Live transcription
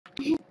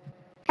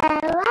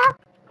Hello,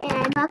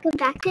 and welcome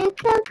back to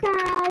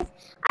Coco's.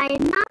 I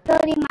am not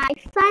building my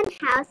fun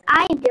house.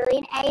 I am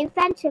building a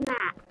adventure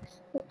map.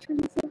 Which one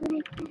is it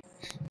like this?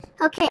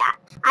 Okay,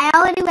 I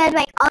already read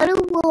like all the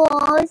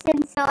rules,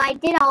 and so I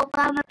did all of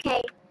them.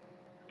 Okay.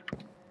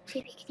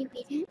 Baby, can you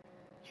read it?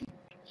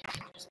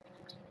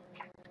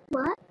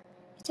 What?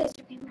 It says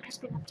your game has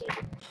been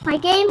updated.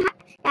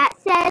 That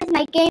says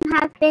my game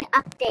has been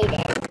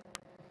updated.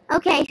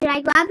 Okay, should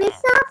I grab this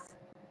stuff?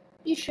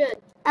 You should.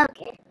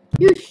 Okay.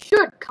 You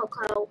should,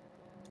 Coco.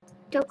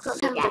 Don't call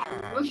me that.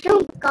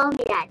 Don't call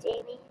me that,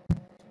 Jamie.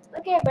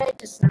 Okay, but it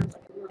just sounds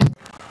like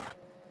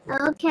a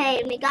lot.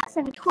 Okay, we got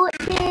some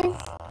torches.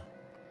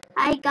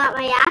 I got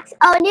my axe.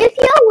 Oh, and if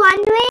you're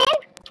wondering,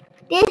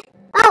 this.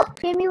 Oh,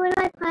 Jamie, where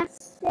do I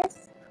press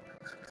this?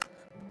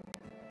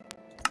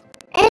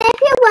 And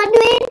if you're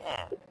wondering,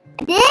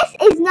 this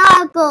is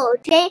not gold.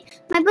 My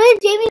brother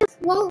Jamie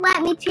just won't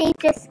let me change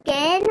the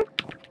skin,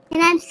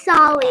 and I'm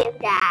sorry of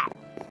that.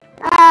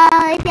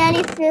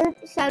 Daddy food,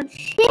 some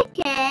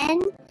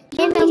chicken.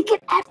 You need to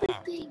get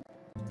everything.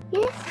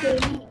 Yes,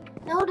 Jamie.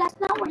 No, that's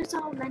not what it's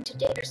all meant to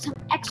do. There's some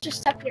extra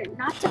stuff you're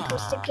not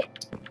supposed to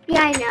get.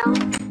 Yeah, I know.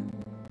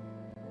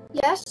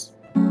 Yes?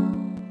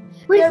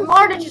 Your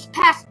water just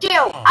passed due.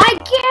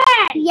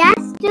 Again!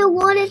 Yes, the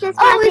water just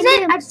passed due. Oh, is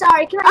it? I'm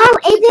sorry. Can I Oh,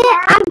 is it?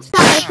 I'm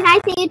sorry. Can I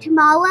see you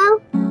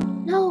tomorrow?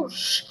 No,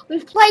 shh.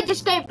 We've played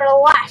this game for the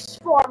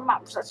last 4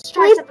 months. Let's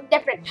try something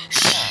different.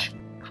 Shh.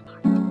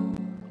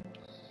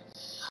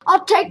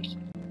 I'll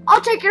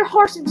take your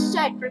horse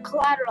instead for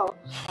collateral.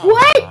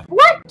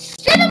 What?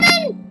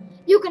 Cinnamon?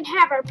 You can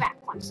have her back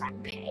once I'm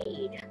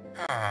paid.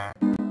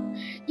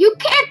 You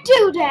can't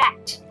do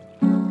that.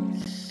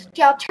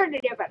 The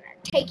alternative, I'm gonna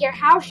take your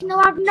house and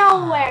you'll have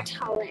nowhere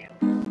to live.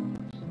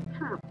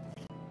 Huh.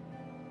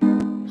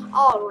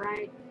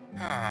 Alright.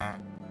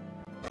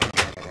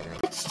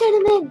 It's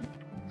Cinnamon.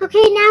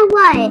 Okay, now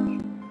what?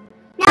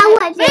 Now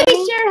what, Jamie?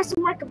 Maybe Sarah has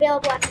some work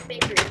available at the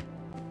bakery.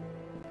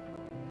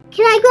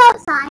 Can I go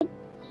outside?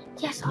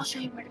 Yes, I'll show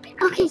you where the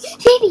bakery Okay, is.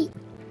 Jamie.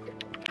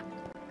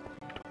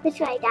 Which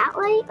way? That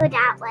way or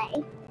that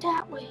way?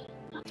 That way.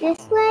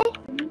 This way?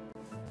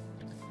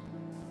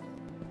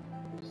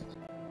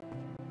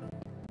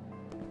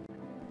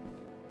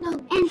 No.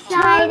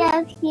 Inside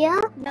of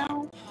here?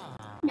 No.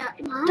 No,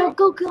 not. Don't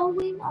go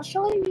going. I'll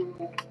show you.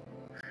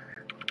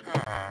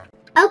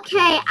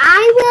 Okay,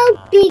 I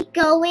will be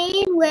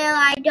going where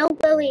I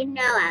don't really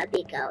know I'll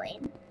be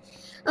going.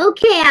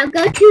 Okay, I'll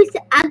go to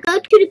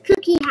the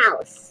cookie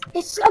house.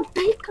 It's a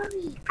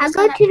bakery. I'll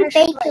go to the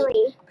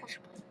bakery.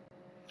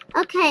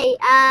 Okay,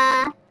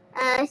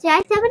 should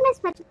I step in this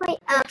special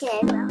plate? Okay,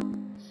 I will.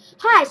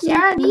 Hi,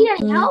 Sarah. Need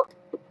any help?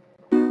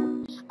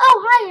 Oh,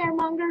 hi,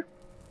 Airmonger.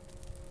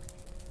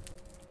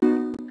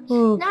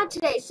 Not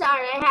today.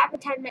 Sorry, I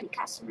haven't had many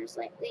customers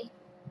lately.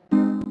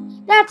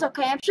 That's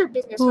okay. I'm sure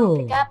business will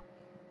pick up.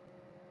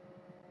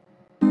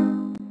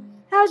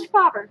 How's your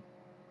father?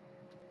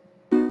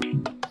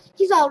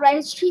 He's all right.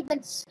 His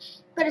treatments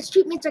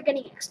are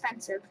getting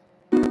expensive.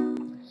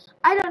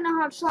 I don't know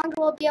how much longer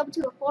we'll be able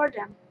to afford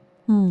them.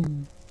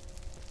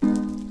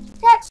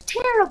 That's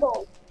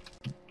terrible.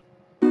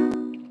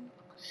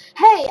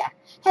 Hey,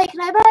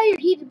 can I borrow your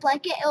heated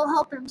blanket? It'll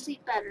help him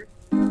sleep better.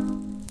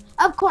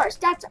 Of course,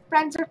 that's what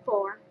friends are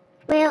for.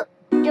 Well,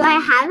 do I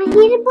have a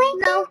heated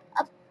blanket? No.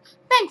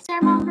 Thanks,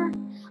 Airmonger.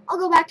 I'll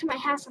go back to my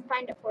house and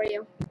find it for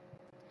you.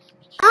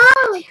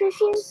 Oh,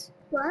 this is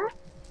what?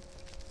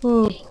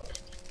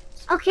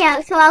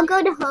 Okay, so I'll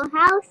go to her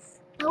house.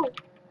 No,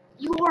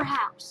 your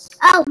house.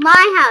 Oh, my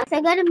house.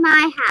 I go to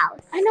my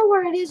house. I know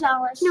where it is,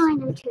 Alice. No, I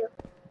know too.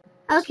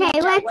 Okay,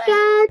 It's not let's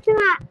that go to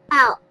my.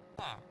 Oh,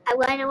 I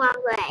went the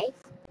wrong way.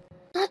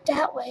 Not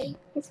that way.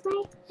 This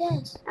way?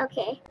 Yes.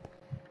 Okay.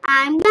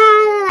 I'm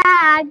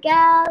going.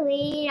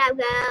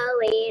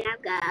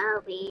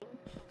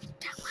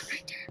 That one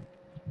right there.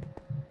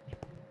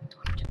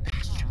 Don't do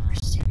pasture or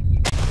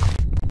cinnamon.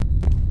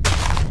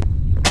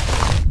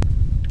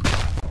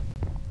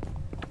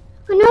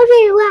 Oh, no,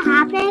 what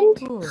happened?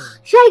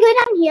 Should I go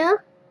down here?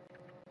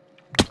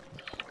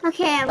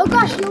 Okay. Oh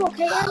gosh, you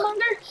okay,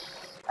 Airmonger?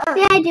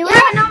 Did I do Yeah, it?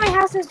 I know my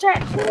house has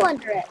giant pool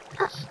under it.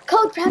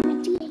 Code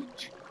private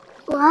DH.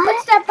 What?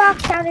 What's that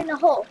box down in the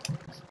hole?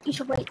 You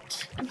should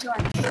wait until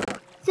I'm sure.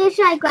 So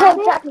should I grab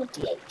Code it? private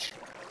DH.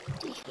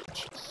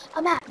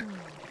 A map.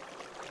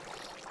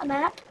 A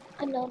map?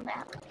 A no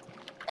map.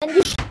 And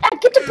you should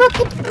get the book,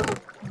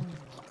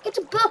 Get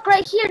the book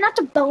right here, not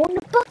the bone,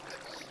 the book.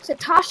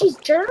 Satoshi's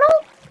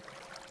journal?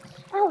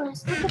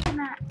 Alice, look at the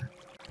map.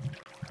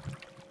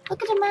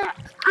 Look at the map.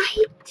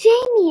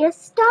 Jamie,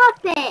 stop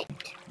it.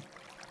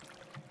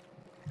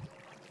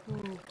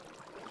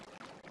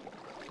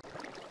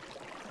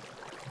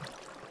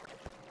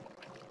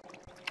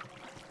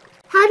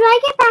 How do I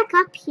get back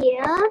up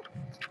here?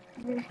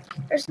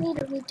 There's need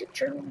to read the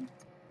journal.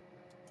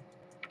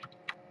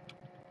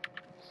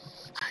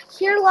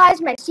 Here lies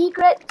my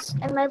secrets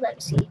and my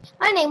legacy.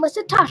 My name was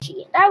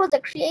Satoshi, and I was the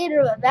creator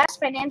of a vast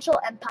financial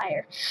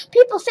empire.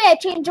 People say I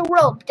changed the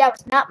world, but that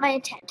was not my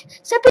intent.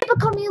 Some people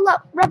call me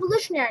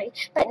revolutionary,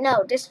 but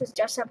no, this was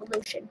just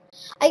evolution.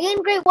 I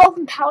gained great wealth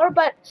and power,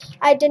 but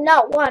I did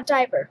not want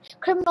either.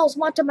 Criminals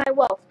wanted my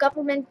wealth,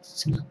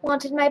 governments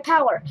wanted my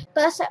power.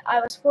 Thus, I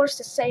was forced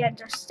to stay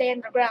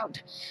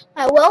underground.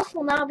 My wealth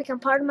will now become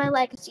part of my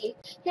legacy.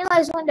 Here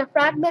lies one of the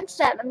fragments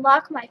that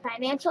unlock my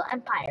financial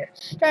empire.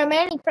 The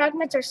remaining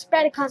fragments are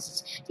spread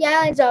across the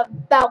islands of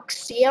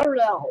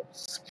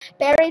Balxeros,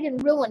 buried in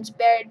ruins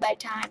buried by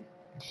time.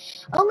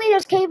 Only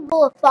those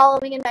capable of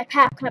following in my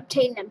path can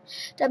obtain them.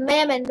 The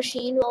Mammon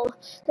machine will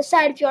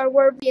decide if you are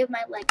worthy of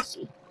my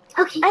legacy.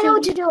 Okay, I know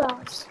what to do,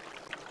 Alice.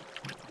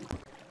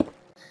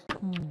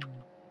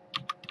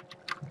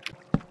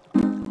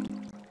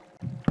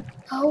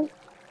 Oh,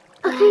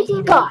 okay,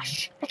 my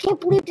gosh. I can't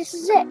believe this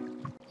is it.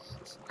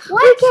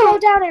 What? Okay. Slow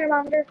down,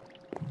 Airmonger.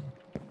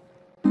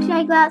 Should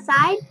I go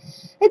outside?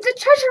 It's a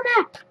treasure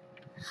map.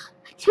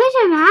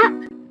 Treasure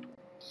map?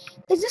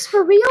 Is this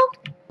for real?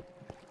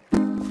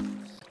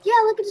 Yeah,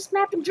 look at this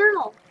map and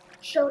journal.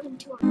 Showed him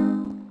to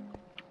him.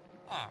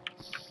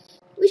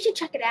 We should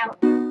check it out.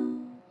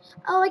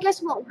 Oh, I guess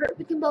it won't hurt.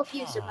 We can both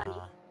use the money.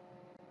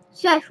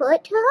 Should I flow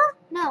it to her?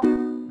 No.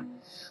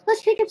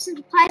 Let's pick up some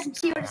supplies and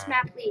see where this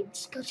map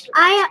leads. Go to the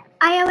I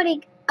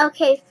already.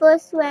 Okay,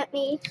 first let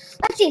me.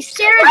 Let's see.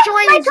 Sarah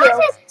joins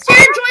you.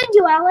 Sarah joins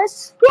you,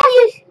 Alice.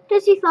 Yeah,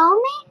 does she follow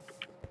me?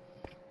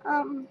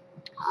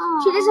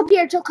 She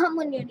disappeared. She'll come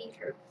when you need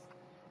her.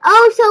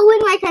 Oh, so when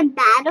like I'm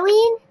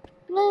battling?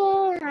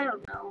 I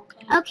don't know.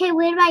 Okay. Okay,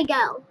 where do I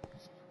go?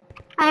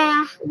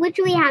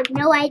 Literally have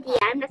no idea.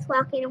 I'm just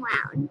walking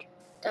around.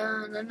 No.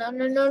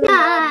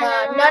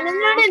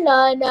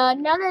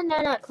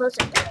 Close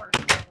the door.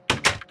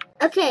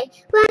 Okay,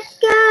 let's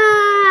go.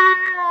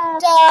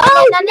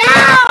 Oh,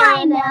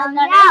 no,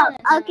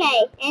 no. Okay,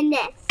 and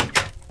this.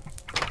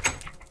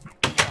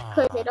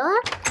 Close the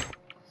door.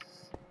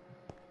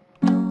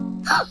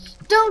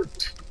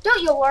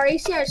 Don't you worry.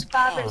 Sarah's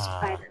father is a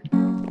fighter.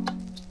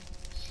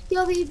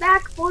 He'll be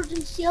back forged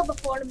in steel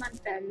before the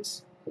month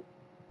ends.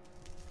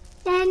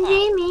 Then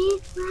Jamie,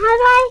 how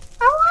do I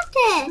want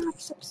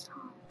this? Stop.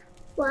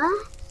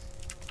 What?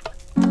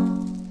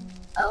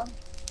 Oh.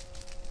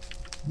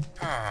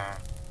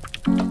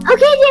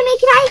 Okay, Jamie,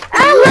 can I?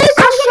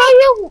 I'll show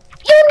you.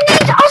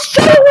 I'll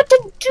show you what to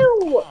do.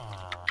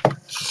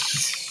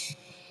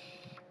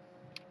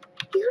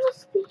 You're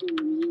just being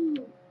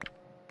mean.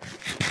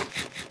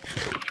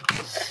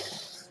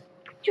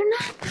 You're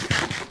not.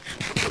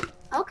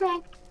 Okay.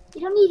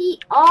 You don't need to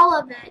eat all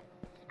of it.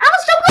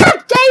 Alice, don't go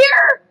up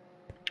there.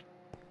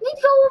 You need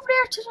to go over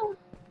there to the.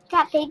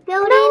 That big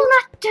building? No,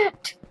 not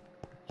that.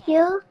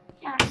 Here?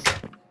 Yes.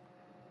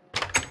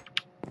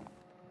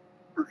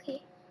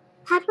 Okay.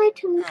 How do I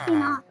turn this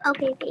thing off?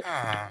 Okay, wait.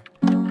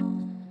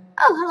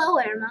 Oh, hello,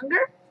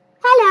 Airmonger.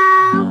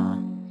 Hello.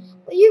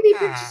 Will you be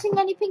purchasing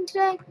anything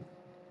today?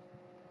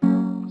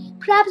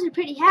 Perhaps a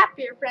pretty hat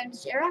for your friend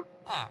Sarah.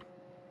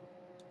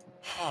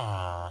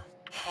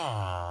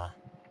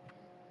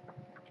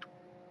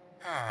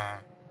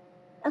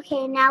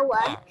 Okay, now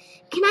what?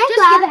 Can I Just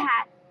grab get a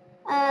hat.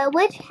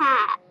 which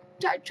hat?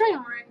 Try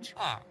orange.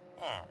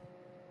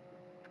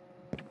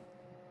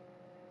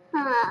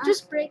 Huh.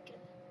 Just break it.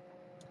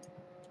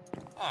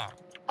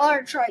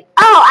 Or try.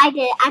 Oh, I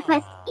did. I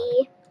pressed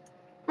E.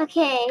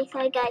 Okay, so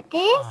I got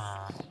this.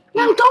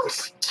 No, don't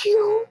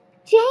steal.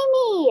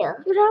 Jamie!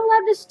 You're not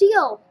allowed to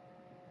steal.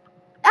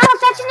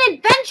 Alice, that's an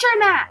adventure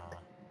map.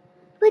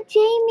 But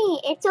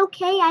Jamie, it's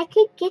okay. I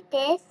could get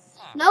this.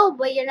 No,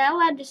 but you're not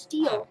allowed to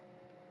steal.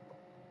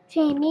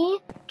 Jamie,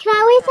 can I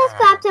always just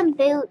grab some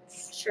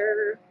boots?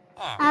 Sure.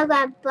 I'll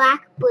grab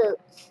black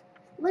boots.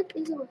 What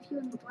is it with you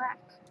in the black?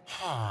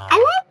 I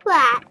like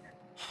black.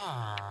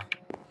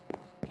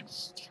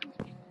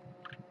 Stealing.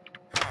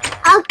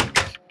 Oh,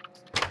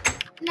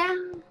 Now.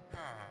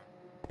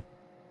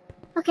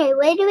 okay,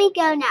 where do we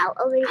go now?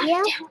 Over here?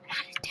 Out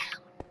of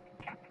town.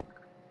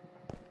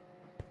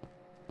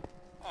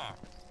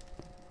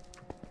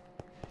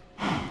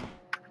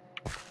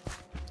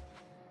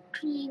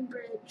 Queen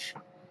Bridge.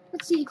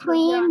 Let's see.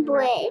 Queen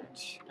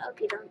Bridge.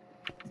 Okay, don't.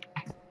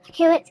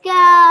 Okay, let's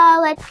go.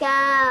 Let's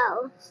go.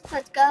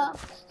 Let's go.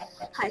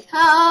 Hi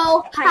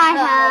ho. Hi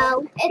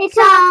ho. It's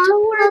on to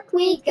work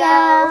we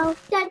go.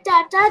 Da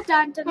da da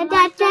da da Da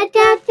da da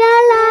da da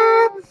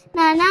la.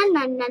 Na na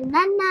na na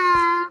na na.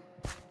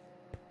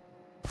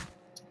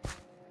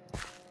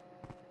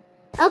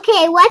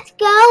 Okay, let's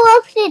go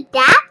over to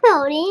that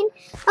building.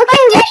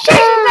 Okay, This is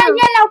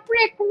the yellow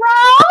brick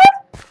road.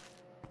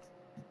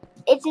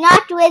 It's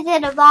not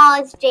Wizard of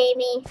Oz,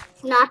 Jamie.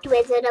 It's not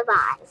Wizard of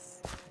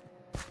Oz.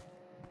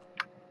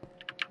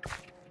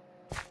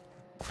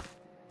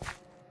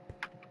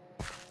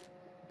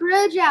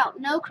 Bridge out,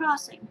 no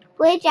crossing.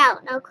 Bridge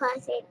out, no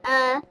crossing.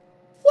 Yay!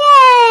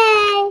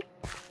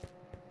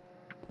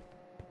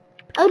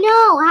 Oh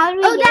no, how do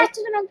we Oh, get that's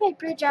an unpaid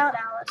bridge out,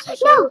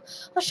 Alice. No.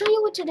 I'll show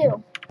you what to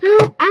do.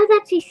 I was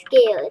actually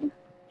scared.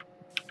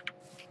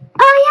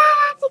 Oh yeah,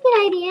 that's a good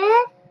idea.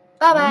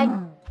 Bye bye.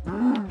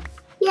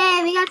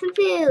 Yay, we got some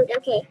food.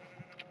 Okay.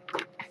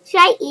 Should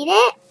I eat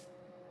it?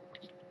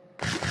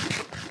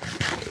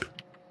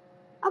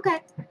 Okay.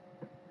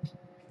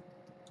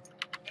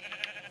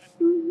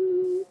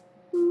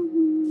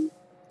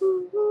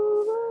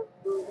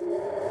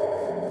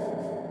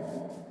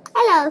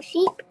 Hello,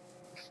 sheep.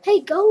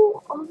 Hey,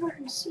 go over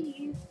and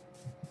see.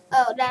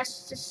 Oh,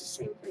 that's just the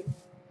same thing.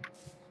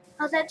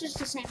 Oh, that's just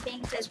the same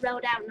thing. It says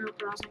road out, no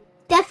crossing.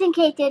 Just in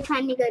case they're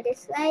trying to go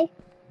this way.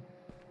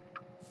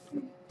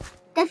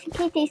 Just in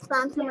case they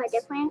spawn somewhere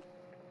different.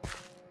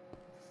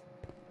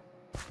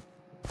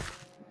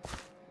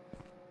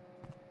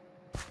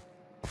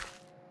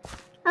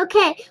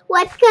 Okay,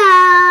 let's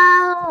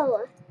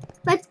go.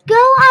 Let's go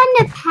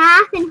on the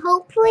path and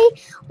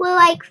hopefully we'll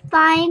like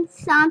find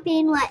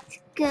something that's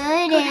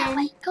good. Go that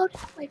way. Go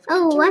that way.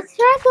 Oh, let's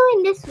try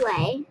going this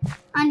way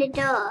on the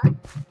door.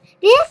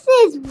 This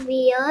is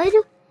weird.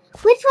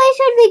 Which way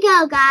should we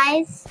go,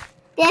 guys?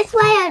 This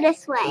way or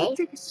this way? Looks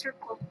like a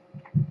circle.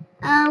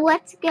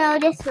 Let's go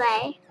this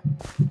way.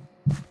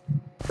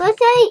 Let's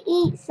try to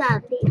eat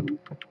something.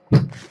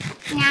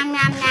 Nom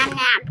nom nom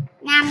nom.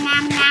 Nom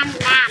nom nom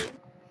nom.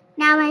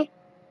 Now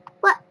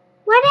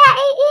why did I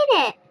eat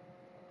it?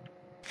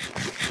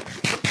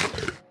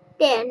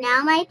 There,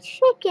 now my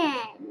chicken.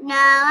 No,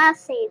 I'll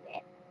save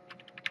it.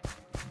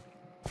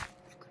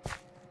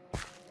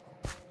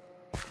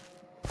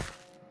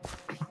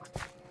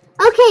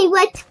 Okay,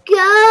 let's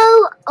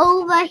go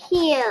over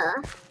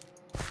here.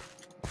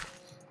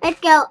 Let's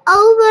go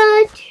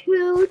over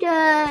to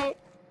the...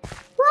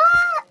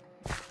 What?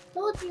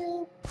 Told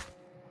you.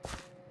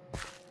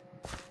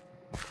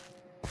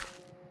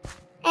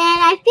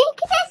 And I think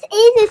this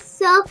is a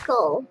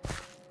circle.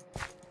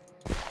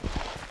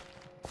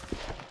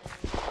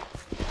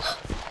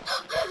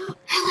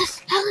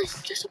 Alice,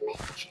 there's a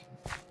mansion.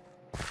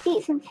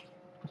 Eat some.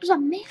 There's a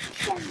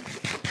mansion.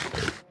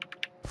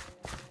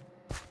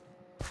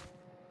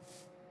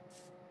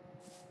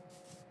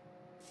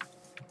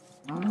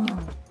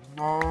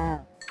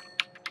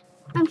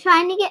 I'm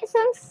trying to get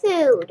some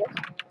food.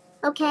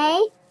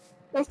 Okay?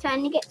 Just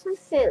trying to get some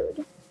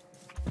food.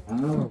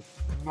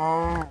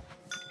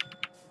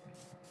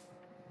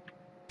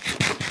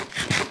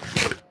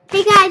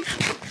 Hey guys,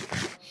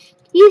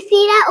 you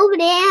see that over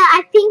there?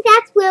 I think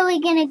that's where we're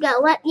gonna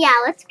go. Yeah,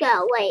 let's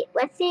go. Wait,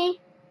 let's see.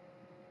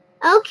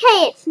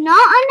 Okay, it's not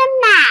on the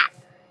map.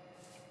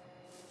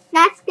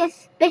 That's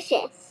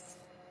suspicious.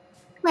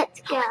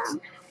 Let's go.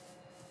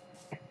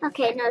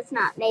 Okay, no, it's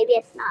not. Maybe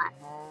it's not.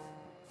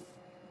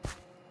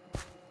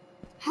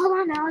 Hold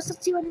on, Alice.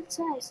 Let's see what it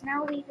says.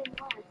 Now we even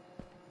know.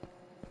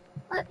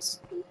 Let's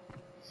see.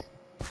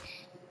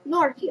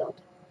 Northfield.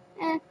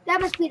 That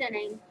must be the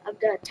name of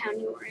the town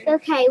you were in.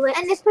 Okay,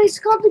 And this place is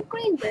called the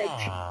Green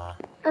Bridge.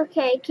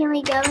 Okay, can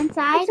we go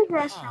inside? It's a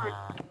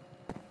restaurant.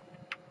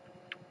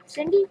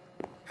 Cindy?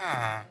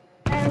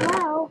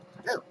 Hello?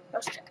 Oh,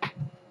 let's check.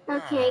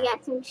 Okay,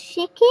 got some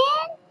chicken.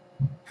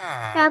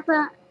 Got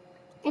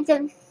and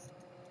some...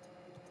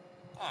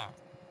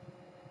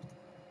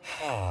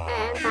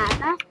 And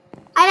Baba.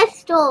 I just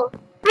stole.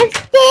 I'm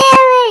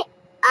stealing!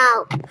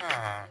 Oh.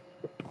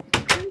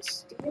 Can you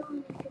steal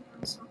anything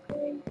else?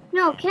 Okay.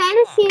 No, can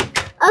I just see?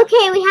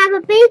 Okay, we have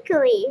a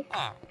bakery.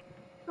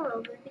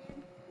 Hello,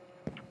 Vivian.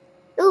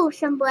 Ooh,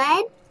 some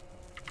bread.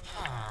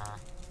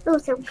 Ooh,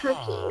 some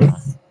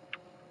cookies.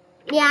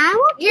 Yeah, I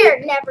want. You're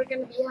never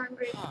gonna be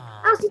hungry.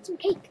 I'll eat some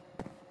cake.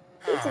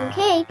 Eat some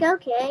cake.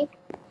 Okay.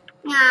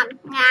 Nom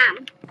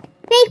nom.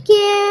 Thank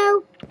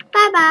you.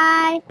 Bye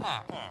bye.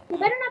 You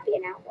better not be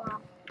an outlaw.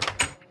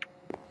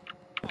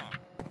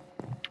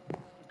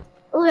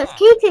 Ooh, this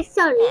cake is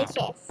so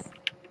delicious.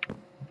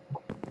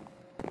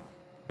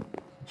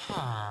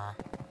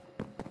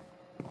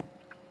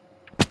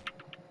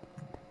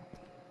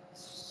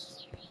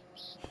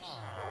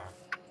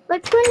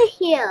 Let's go into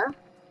here.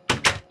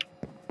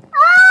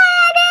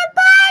 Oh, they're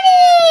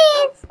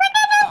buddies! Look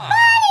at the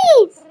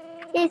buddies!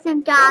 There's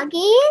some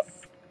doggies.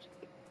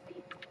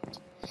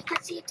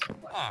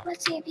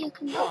 Let's see if you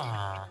can go.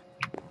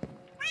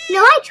 No,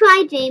 I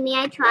tried, Jamie.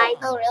 I tried.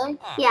 Oh, really?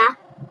 Yeah.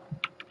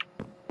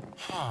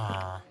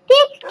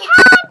 They're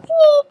cats!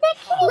 They're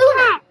kitty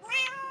cats!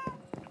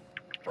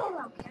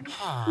 Hello, Ken.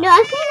 No,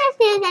 I think if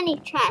there's any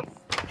chests.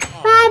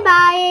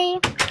 Bye-bye.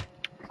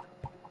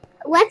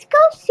 Let's go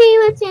see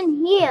what's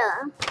in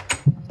here.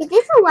 Is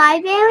this a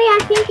library? I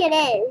think it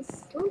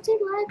is. Don't say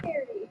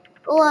library.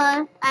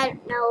 Or, I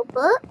don't know,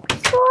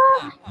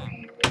 bookstore?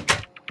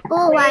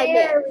 Or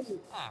library.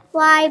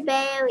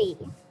 Library.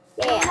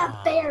 There.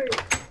 Not berry.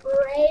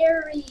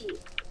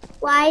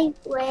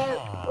 Library.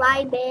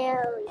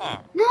 Library.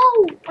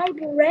 No,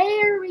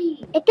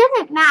 library. It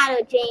doesn't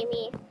matter,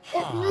 Jamie.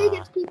 It really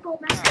gets people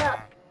messed up.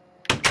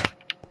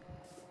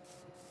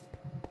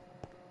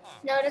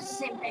 No, that's the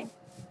same thing.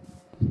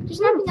 There's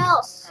nothing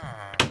else.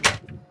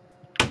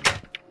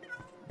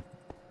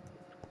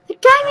 A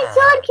diamond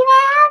sword, can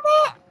I have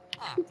it?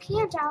 You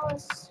can't,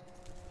 Alice.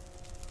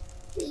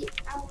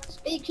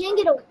 But you can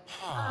get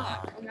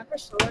another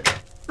sword.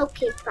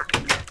 Okay,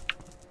 fine.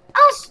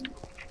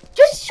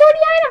 Just show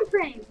the item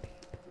frame.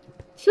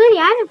 Show the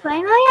item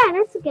frame? Oh yeah,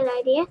 that's a good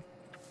idea.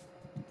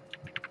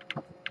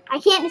 I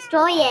can't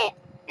destroy it.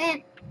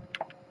 And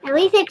At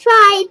least I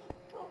tried.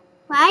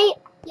 Right?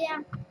 yeah.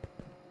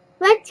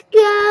 Let's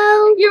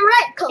go. You're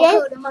right,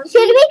 Coco the monkey.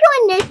 Should we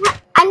go in this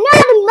house? I'm not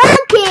a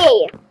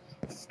monkey.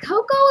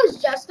 Coco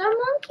is just a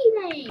monkey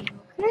name,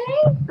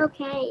 okay?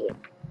 Okay.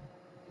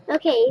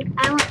 Okay,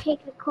 I won't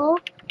take the coal.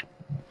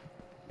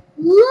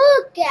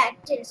 Look at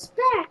this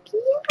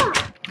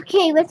backyard.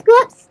 Okay, let's go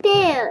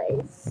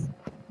upstairs.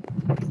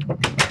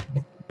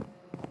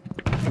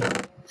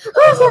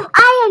 Oh, some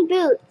iron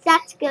boots.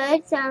 That's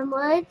good. Some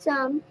wood,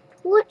 some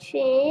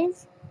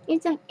torches,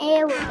 and some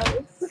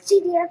arrows. Let's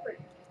see the effort.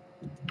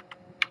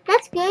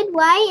 That's good.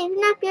 Why? Isn't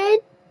that good?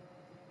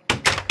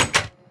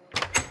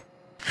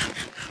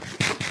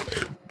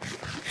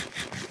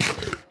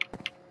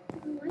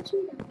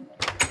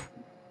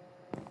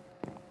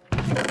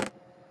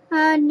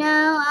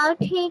 No, I'll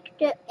take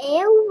the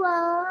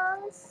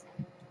arrows.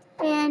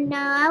 And no,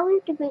 I'll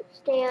leave the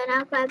boots there and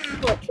I'll grab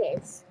the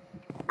torches.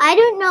 I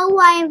don't know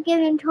why I'm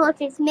giving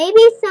torches.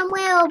 Maybe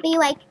somewhere it'll be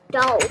like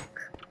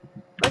dark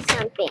or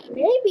something.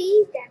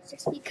 Maybe that's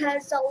just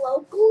because the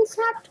locals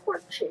have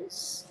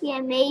torches.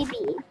 Yeah,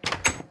 maybe.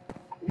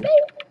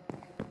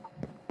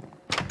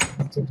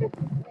 It's a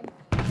different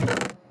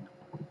thing.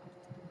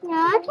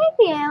 Yeah, I'll take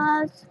the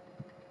arrows.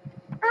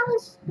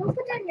 Alice, don't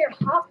put that in your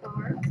hot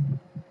bar.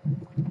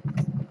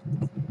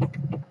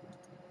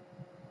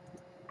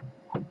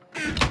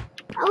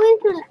 I'll leave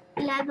the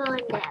level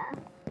in there.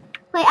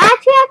 Wait,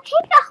 actually, I'll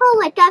take the whole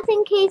one just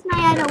in case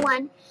my other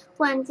one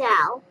runs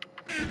out.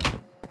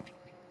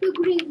 You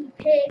greedy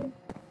pig.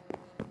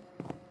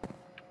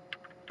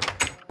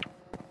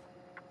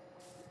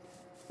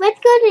 Let's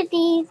go to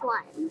these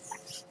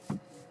ones.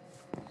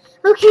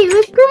 Okay,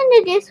 let's go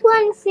into this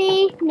one.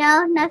 See?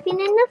 No, nothing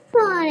in the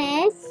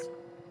furnace.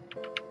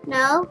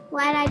 No,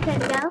 why did I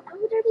turn it go? How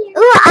would there be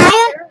Ooh, iron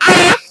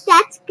anything? axe.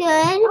 That's good.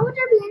 How would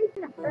there be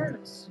anything in a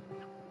furnace?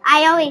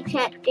 I always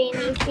check,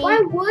 Jamie. See? Why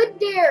would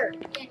there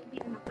be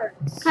anything in a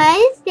furnace?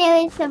 Because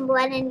there is some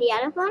blood in the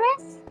other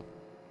furnace.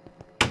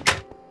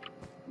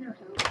 No,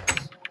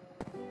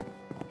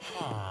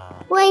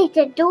 Wait,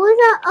 the doors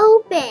are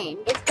open.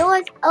 This door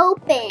is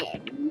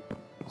open.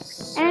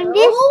 so, And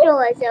this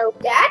door is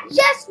open. that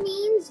just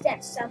means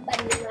that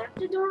somebody left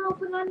the door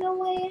open on their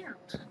way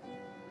out.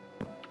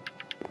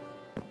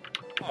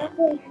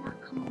 Hopefully they're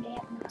not coming to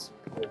have us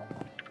cool.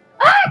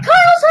 Ah,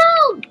 Carl's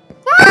home!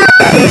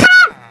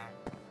 Ah!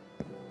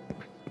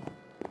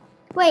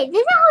 Wait, is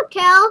this a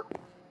hotel?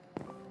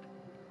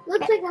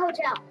 Looks like a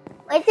hotel.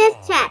 Let's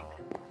just check.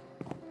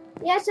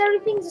 Yes,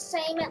 everything's the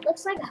same. It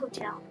looks like a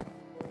hotel.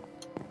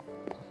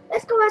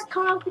 Let's go ask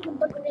Carl if we can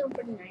book a room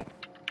for tonight.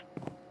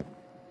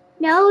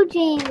 No,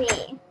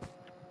 Jamie.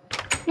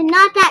 We're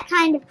not that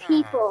kind of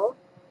people.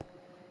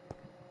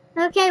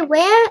 Okay,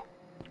 where?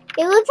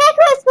 It looks like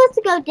we're supposed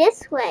to go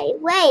this way.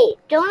 Wait,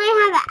 don't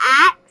I have an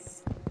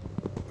axe?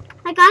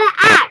 I got an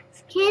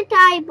axe. Can't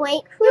I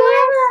break for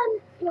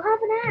this? You have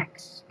an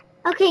axe.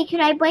 Okay, can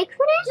I break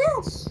for this?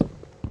 Yes.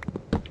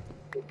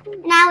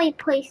 Now we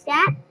place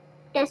that,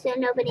 just so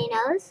nobody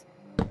knows.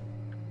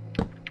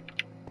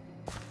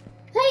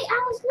 Hey,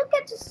 Alice, look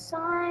at the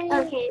sign.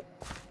 Okay,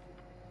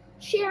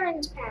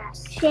 Sharon's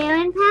Pass.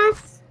 Sharon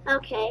Pass?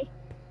 Okay.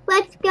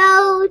 Let's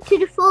go to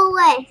the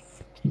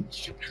forest.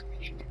 Should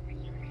probably end the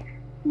video there.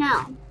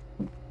 No,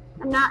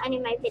 I'm not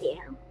ending my video.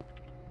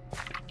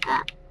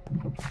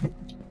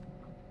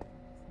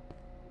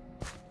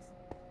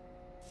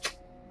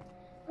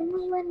 When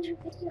will you end your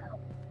video?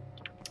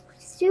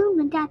 Soon,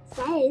 when Dad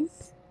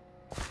says.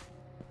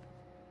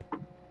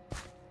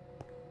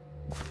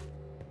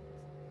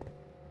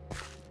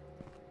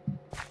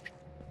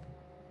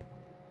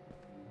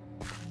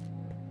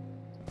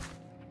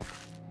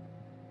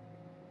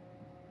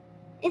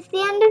 It's the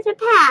end of the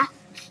path.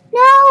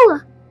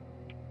 No!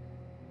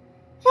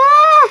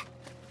 Ah!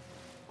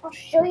 I'll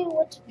show you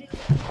what to do.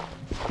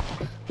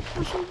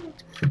 I'll show you what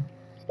to do.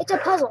 It's a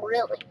puzzle,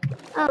 really.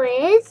 Oh, it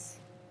is?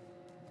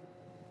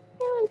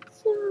 Oh,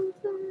 it's so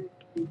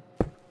fun.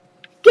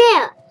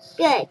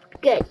 Good,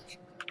 good.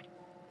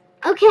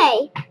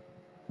 Okay.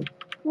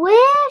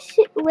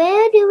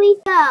 Where do we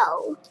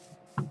go?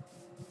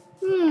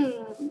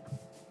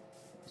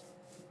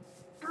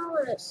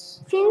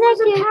 Alice. Seems There's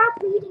like a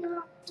path leading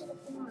up to the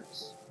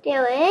forest.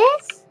 there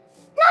is?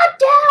 Not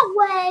that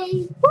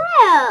way.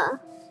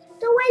 Where?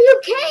 The way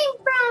you came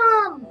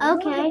from.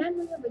 Okay. The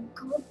memory of a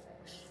goldfish.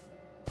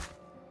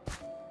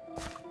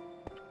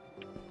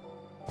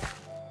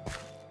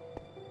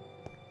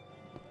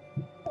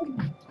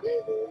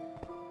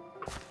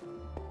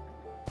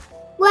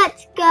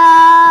 Let's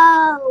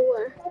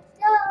go.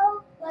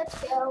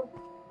 Let's go.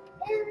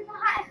 And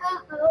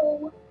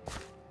hi-ho.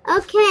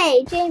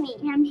 Okay, Jamie,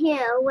 I'm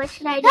here. What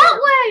should I do? That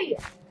way.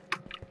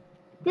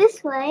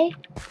 This way?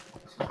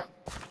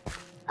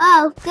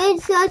 Oh,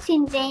 good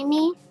searching,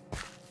 Jamie.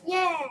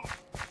 Yeah.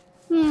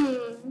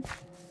 It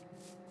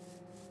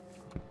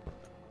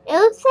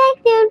looks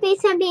like there would be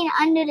something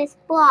under this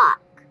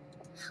block.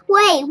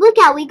 Wait, look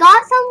out, we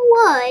got some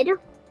wood.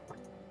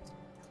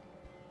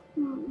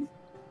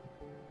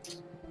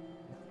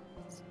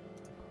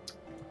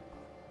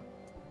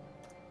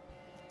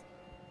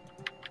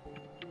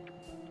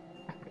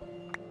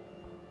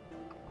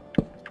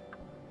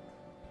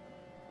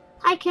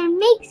 I can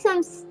make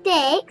some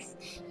sticks.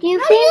 Do you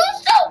think?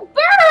 Use the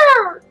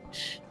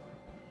birch!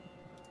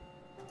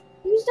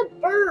 Use the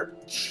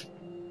birch.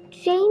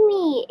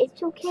 Jamie,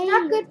 it's okay. It's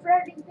not good for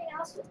anything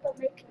else but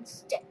making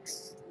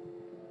sticks.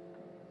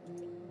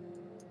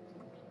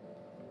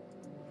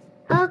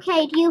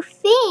 Okay, do you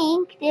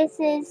think this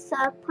is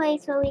a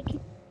place where we can...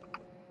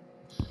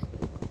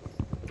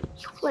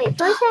 Wait,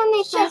 first I'm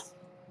going to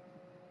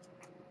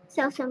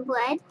sell some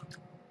blood.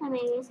 I'm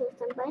going to sell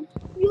some blood.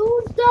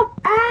 Use the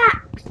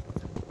axe!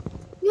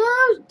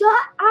 Use the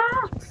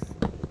axe!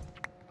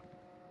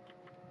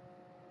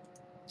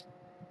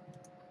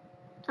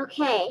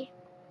 Okay.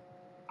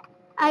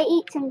 I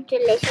eat some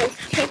delicious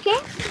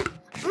chicken.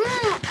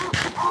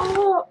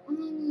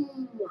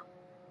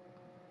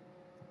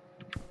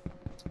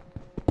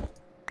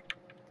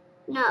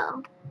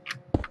 No.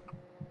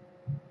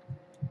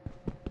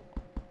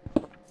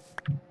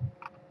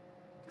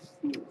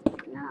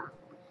 No.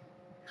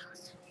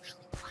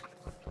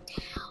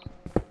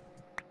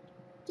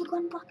 You go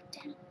and block it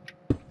down.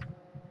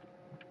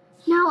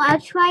 No,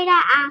 I'll try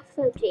that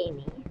after,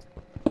 Jamie.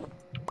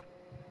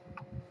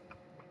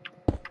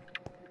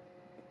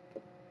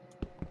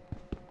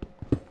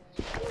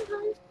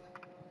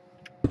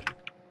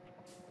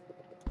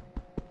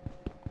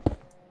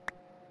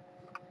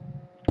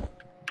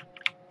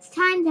 It's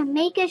time to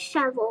make a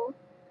shovel.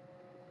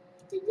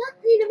 You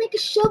don't need to make a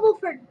shovel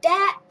for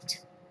that.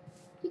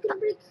 You can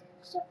break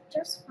stuff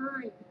just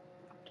fine.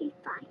 Okay,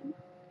 fine.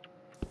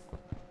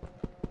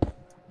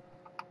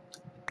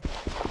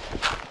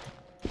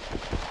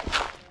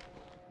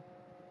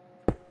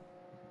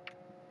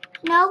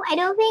 No, I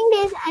don't think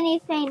there's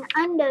anything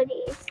under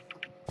these.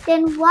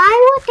 Then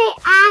why would they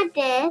add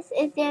this?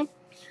 Is there...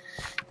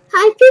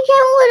 I think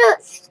I'm a little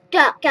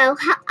stuck.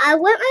 I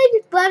want my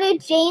brother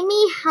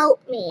Jamie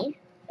help me.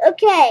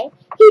 Okay,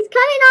 he's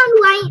coming on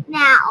right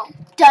now.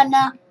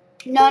 Dunna.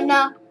 No,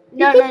 no.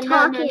 No, no,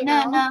 no, no, no,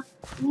 no,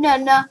 no,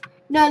 no,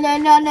 no, no, no,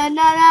 no, no,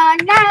 no,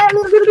 no.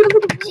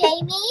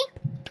 Jamie?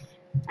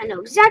 I know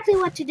exactly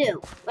what to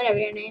do. Whatever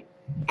your name.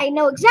 I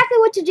know exactly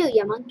what to do,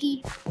 you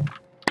monkey.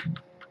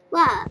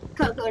 What?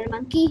 Coco the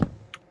monkey.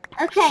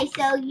 Okay,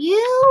 so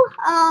you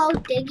are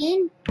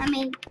baking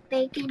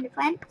the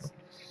fence.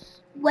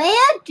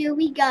 Where do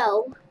we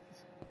go?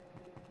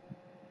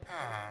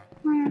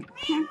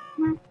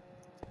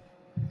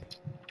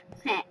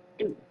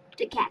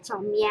 The cat's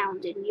all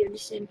meowed in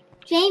unison.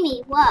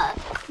 Jamie, what?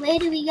 Where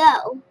do we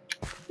go?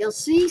 You'll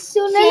see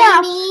soon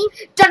enough. Jamie?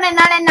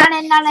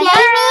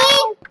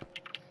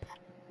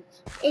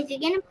 If you're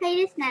gonna play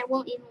this, and I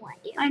won't even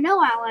let you. I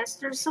know, Alice.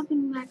 There's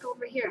something back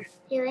over here.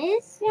 There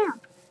is? Yeah.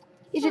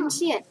 You didn't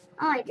see it.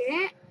 Oh, I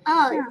didn't?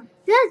 Oh, Yeah.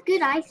 that's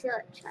good eye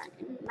search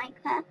in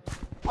Minecraft.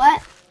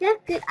 What?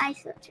 That's good eye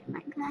search in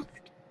Minecraft.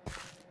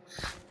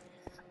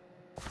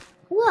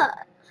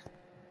 What?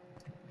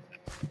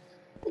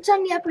 It's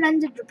on the upper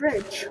end of the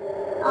bridge.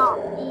 Oh,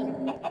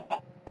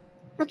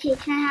 okay,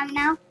 can I have it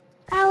now?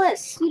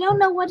 Alice, you don't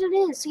know what it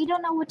is, so you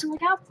don't know what to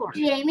look out for.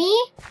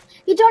 Jamie?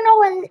 You don't know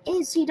what it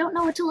is, so you don't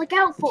know what to look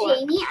out for.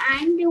 Jamie,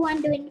 I'm the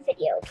one doing the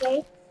video,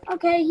 okay?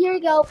 Okay, here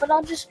you go, but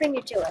I'll just bring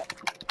you to it.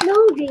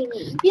 No,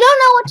 Jamie. You don't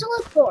know what to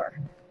look for.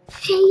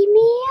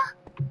 Jamie?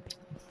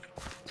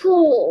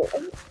 Oh.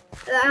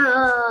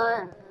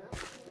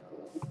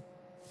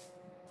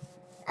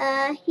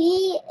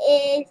 He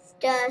is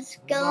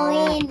just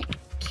going...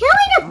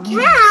 Killing a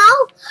cow?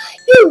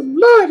 You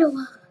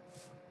murderer!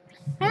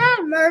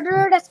 Ah,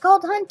 murderer, that's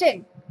called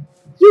hunting.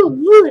 You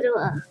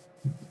murderer!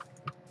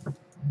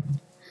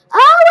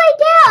 Oh, right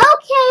there!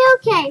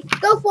 Okay.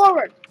 Go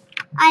forward.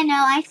 I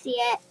know, I see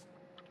it.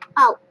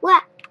 Oh,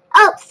 what?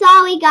 Oh,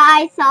 sorry,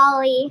 guys,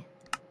 sorry.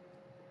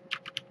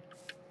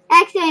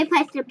 Accidentally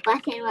pressed the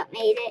button, what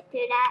made it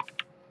do that?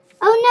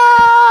 Oh,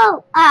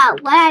 no! Oh,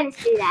 why did I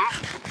just do that?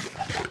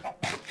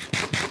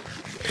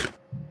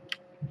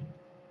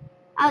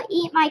 I'll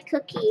eat my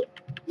cookie.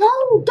 No,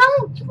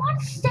 don't. You want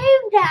to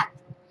save that.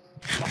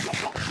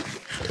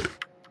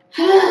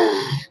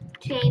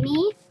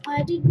 Jamie?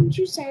 Why didn't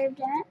you save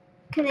that?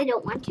 Because I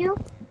don't want to.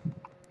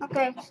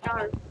 Okay,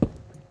 start.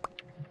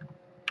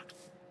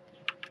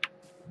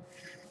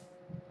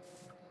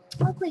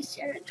 I'll play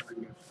Sarah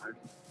join your party.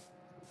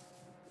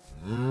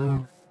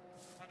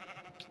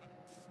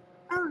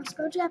 Oh, let's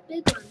go to that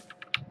big one.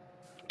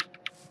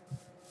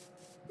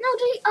 No,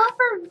 to the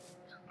upper.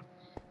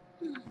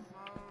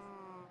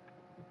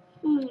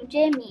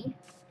 Jamie.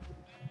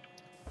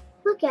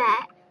 Look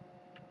at.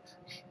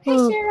 Hey,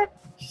 Sarah.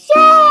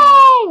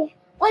 Shay!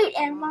 Wait,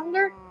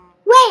 Elmonger.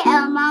 Wait,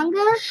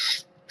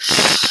 Elmonger.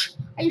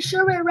 Are you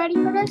sure we're ready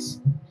for this?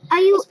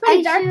 It's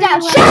pretty dark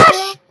down.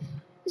 Shush!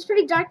 It's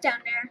pretty dark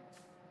down there.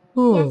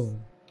 Yes.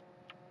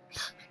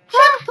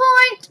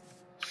 Checkpoint!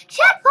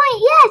 Checkpoint,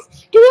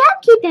 yes! Do we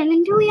have keep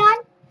inventory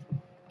on?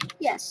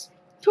 Yes.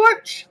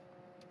 Torch.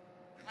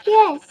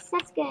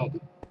 good.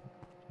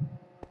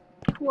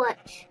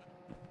 Watch.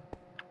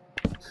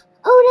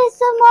 Oh, there's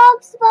some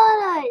mob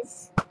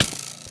spawners.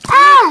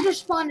 Ah!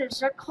 Monster spawners.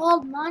 They're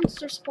called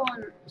monster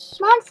spawners.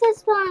 Monster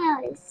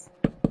spawners.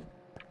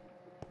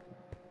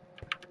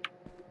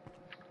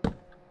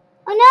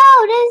 Oh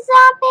no, there's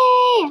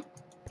a zombie!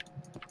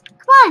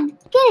 Come on,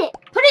 get it.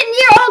 Put it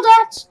near all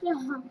that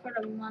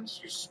for the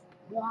monster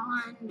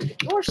spawn.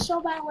 You were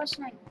so bad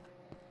listening.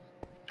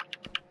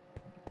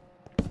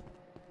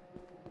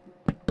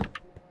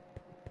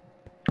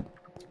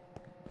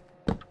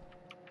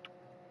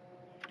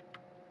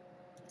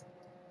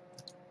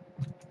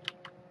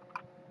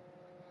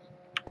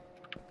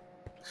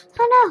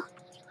 Oh no.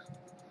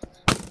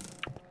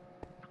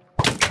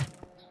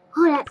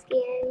 Oh, that's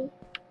scary.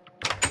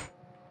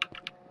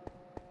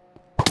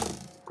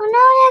 Oh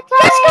no, they're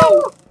Let's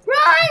coming! go!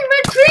 Run!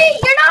 Retreat!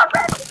 You're not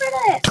ready for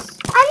this!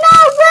 I'm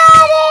not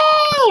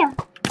ready!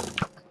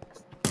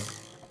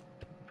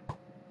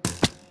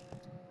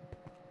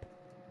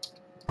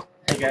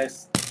 Hey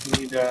guys, we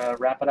need to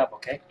wrap it up,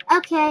 okay?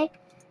 Okay.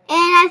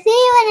 And I'll see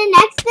you in the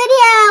next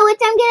video,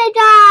 which I'm gonna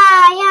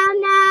die. Oh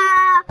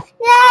no.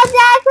 No,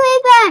 Zach,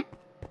 leave it.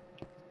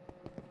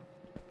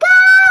 Go!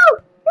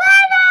 No,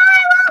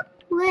 I won't.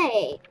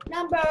 Wait.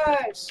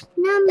 Numbers!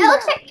 Number. That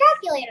looks like a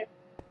calculator.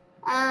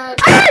 Um,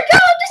 Ah, go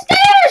up the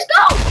stairs!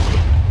 Go!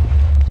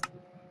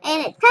 and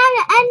it's time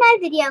to end my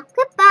video.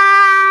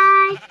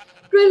 Goodbye.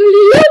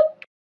 Ready?